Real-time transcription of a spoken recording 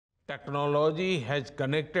Technology has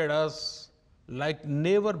connected us like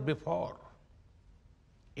never before.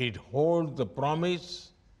 It holds the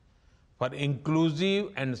promise for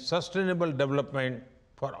inclusive and sustainable development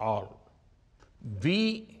for all.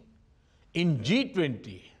 We in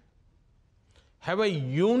G20 have a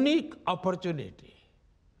unique opportunity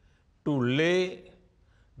to lay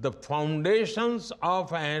the foundations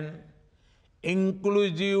of an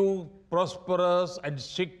inclusive, prosperous, and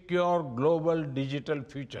secure global digital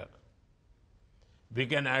future. We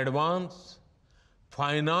can advance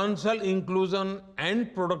financial inclusion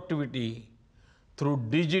and productivity through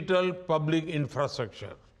digital public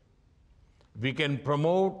infrastructure. We can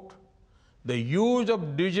promote the use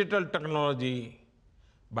of digital technology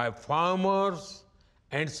by farmers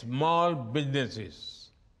and small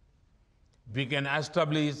businesses. We can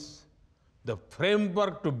establish the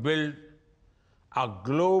framework to build a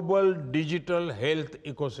global digital health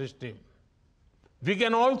ecosystem. We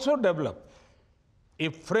can also develop a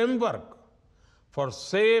framework for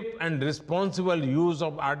safe and responsible use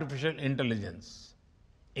of artificial intelligence.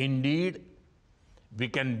 Indeed, we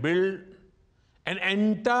can build an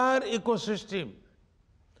entire ecosystem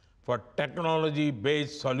for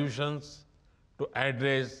technology-based solutions to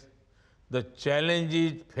address the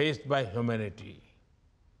challenges faced by humanity.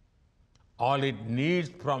 All it needs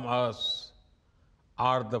from us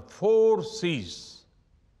are the 4 C's: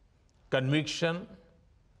 conviction,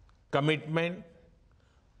 commitment,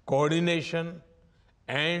 coordination,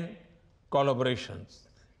 and collaborations.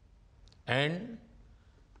 And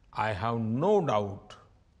I have no doubt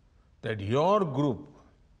that your group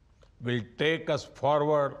will take us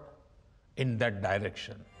forward in that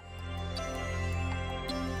direction.